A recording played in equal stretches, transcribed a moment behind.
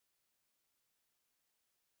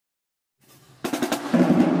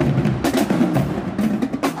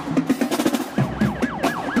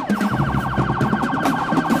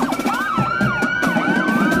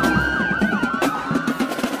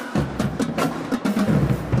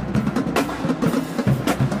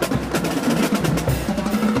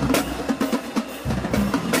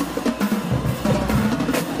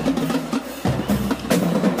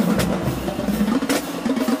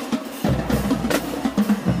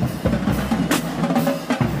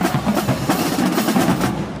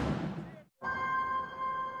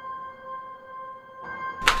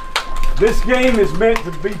This game is meant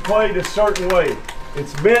to be played a certain way.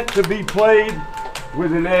 It's meant to be played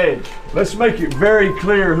with an edge. Let's make it very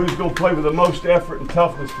clear who's going to play with the most effort and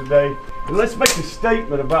toughness today. And let's make a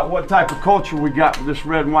statement about what type of culture we got with this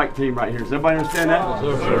red and white team right here. Does everybody understand that?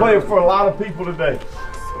 We're playing for a lot of people today.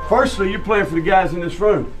 Firstly, you're playing for the guys in this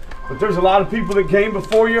room. But there's a lot of people that came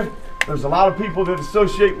before you. There's a lot of people that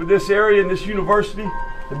associate with this area and this university.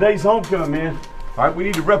 Today's homecoming, man. All right, we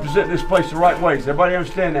need to represent this place the right way. Does everybody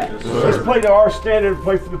understand that? Yes, let's play to our standard and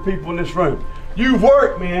play for the people in this room. You've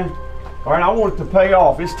worked, man. All right, I want it to pay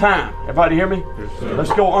off. It's time. Everybody hear me? Yes, sir.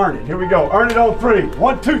 Let's go earn it. Here we go. Earn it on 3.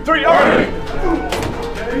 1, 2, 3, earn it!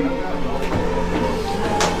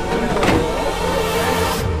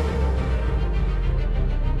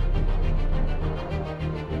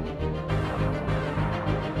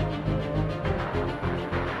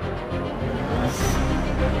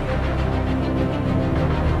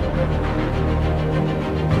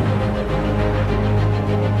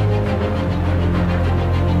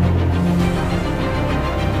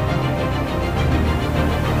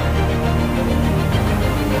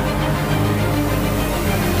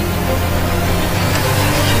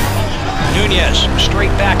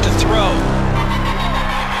 Straight back to throw.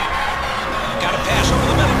 Got a pass over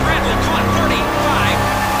the middle. Bradley caught 35. 30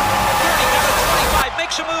 down to 25.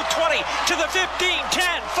 Makes a move 20 to the 15.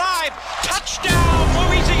 10. 5. Touchdown,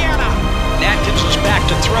 Louisiana. Atkins is back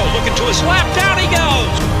to throw. Looking to his left. Down he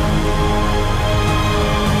goes.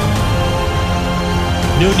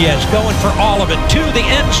 Nunez going for all of it to the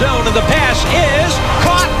end zone, and the pass is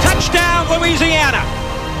caught. Touchdown, Louisiana.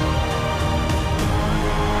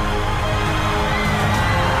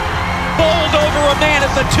 Bowled over a man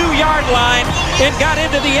at the 2-yard line and got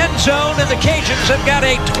into the end zone, and the Cajuns have got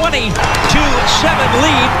a 22-7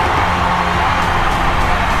 lead.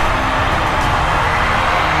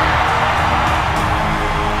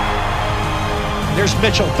 There's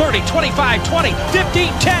Mitchell, 30, 25, 20,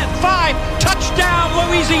 15, 10, 5, touchdown,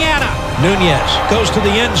 Louisiana. Nunez goes to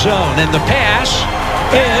the end zone, and the pass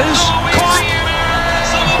is caught.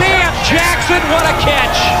 Bam Jackson, what a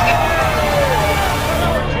catch.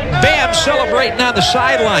 Bam celebrating on the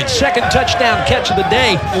sideline. Second touchdown catch of the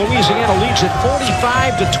day. Louisiana leads it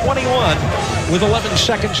 45-21 with 11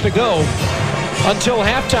 seconds to go until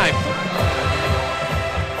halftime.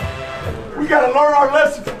 We got to learn our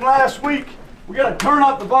lesson from last week. We got to turn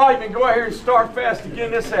up the volume and go out here and start fast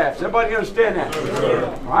again this half. Does everybody understand that?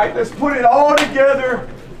 All right, let's put it all together.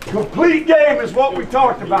 Complete game is what we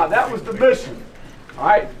talked about. That was the mission. All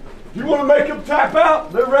right. If you want to make them tap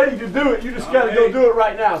out, they're ready to do it. You just got to go do it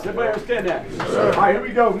right now. Does everybody understand that? Yes, all right, here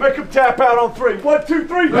we go. Make them tap out on 3. 1, 2,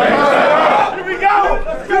 3. Yes, here we go.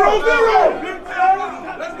 Let's go.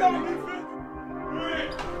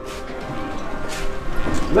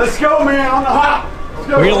 Let's go, man, on the hop.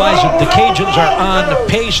 Realize that the Cajuns are on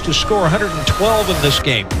pace to score 112 in this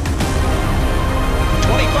game. 25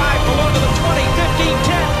 below to the 20, 15,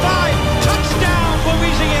 10, 5. Touchdown,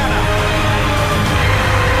 Louisiana.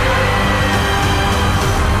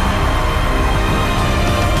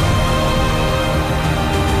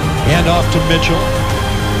 Hand off to Mitchell.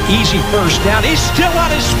 Easy first down. He's still on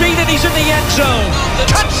his feet, and he's in the end zone.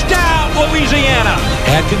 Touchdown, Louisiana.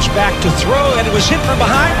 Atkins back to throw, and it was hit from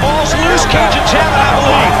behind. Ball's loose. Cajuns have it, I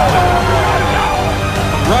believe.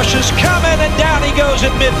 Rush is coming, and down he goes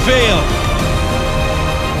at midfield.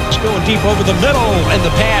 It's going deep over the middle, and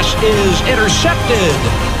the pass is intercepted.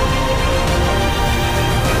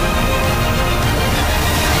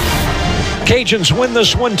 Cajuns win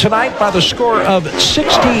this one tonight by the score of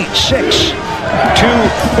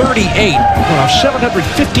 66-38. Going off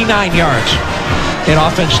 759 yards in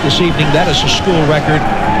offense this evening. That is a school record.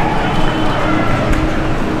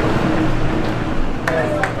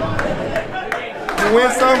 You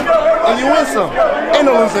win some, and you win some. Ain't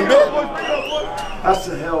no losing, Bill. That's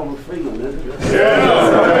a hell of a feeling, isn't it?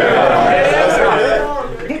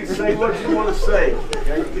 You can say what you want to say.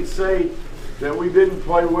 Okay? You can say that we didn't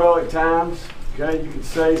play well at times. Okay, you can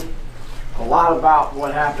say a lot about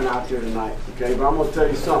what happened out there tonight. Okay, but I'm going to tell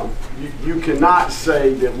you something. You cannot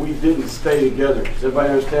say that we didn't stay together. Does everybody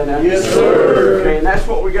understand that? Yes, sir. Okay, and that's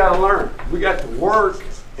what we got to learn. We got to work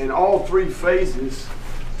in all 3 phases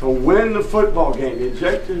to win the football game. The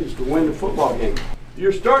objective is to win the football game.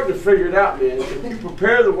 You're starting to figure it out, man. If you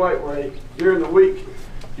prepare the right way during the week,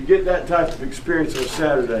 you get that type of experience on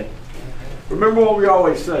Saturday. Remember what we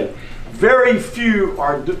always say. Very few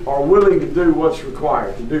are willing to do what's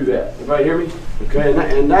required to do that. Everybody hear me? Okay,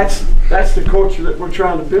 and that's the culture that we're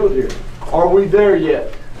trying to build here. Are we there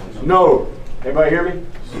yet? No. Everybody hear me?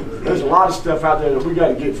 There's a lot of stuff out there that we got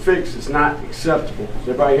to get fixed. It's not acceptable. Does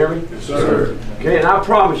everybody hear me? Yes, sir. Okay, and I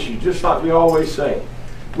promise you, just like we always say,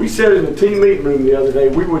 we said in the team meeting room the other day,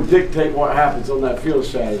 we would dictate what happens on that field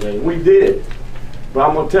Saturday, and we did. But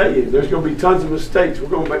I'm going to tell you, there's going to be tons of mistakes. We're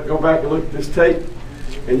going to go back and look at this tape,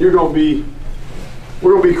 and we're going to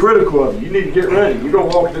be critical of you. You need to get ready. You're going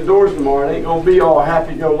to walk in the doors tomorrow. It ain't going to be all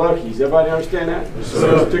happy-go-luckies. Everybody understand that? Yes,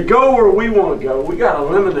 sir. To go where we want to go, we got to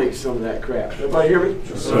eliminate some of that crap. Everybody hear me?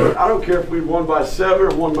 Yes, sir. I don't care if we won by 7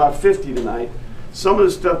 or won by 50 tonight. Some of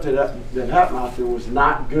the stuff that happened out there was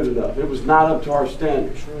not good enough. It was not up to our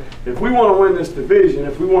standards. If we want to win this division,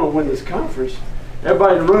 if we want to win this conference,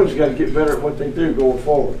 everybody in the room's got to get better at what they do going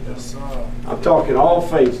forward. Yes, sir. I'm talking all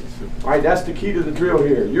phases. All right, that's the key to the drill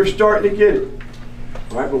here. You're starting to get it.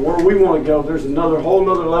 All right, but where we want to go, there's whole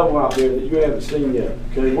nother level out there that you haven't seen yet.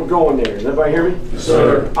 Okay, we're going there. Does everybody hear me? Yes,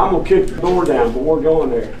 sir. I'm going to kick the door down, but we're going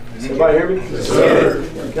there. Everybody hear me? Yes, sir.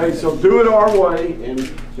 Okay, so do it our way, and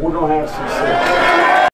we're going to have success.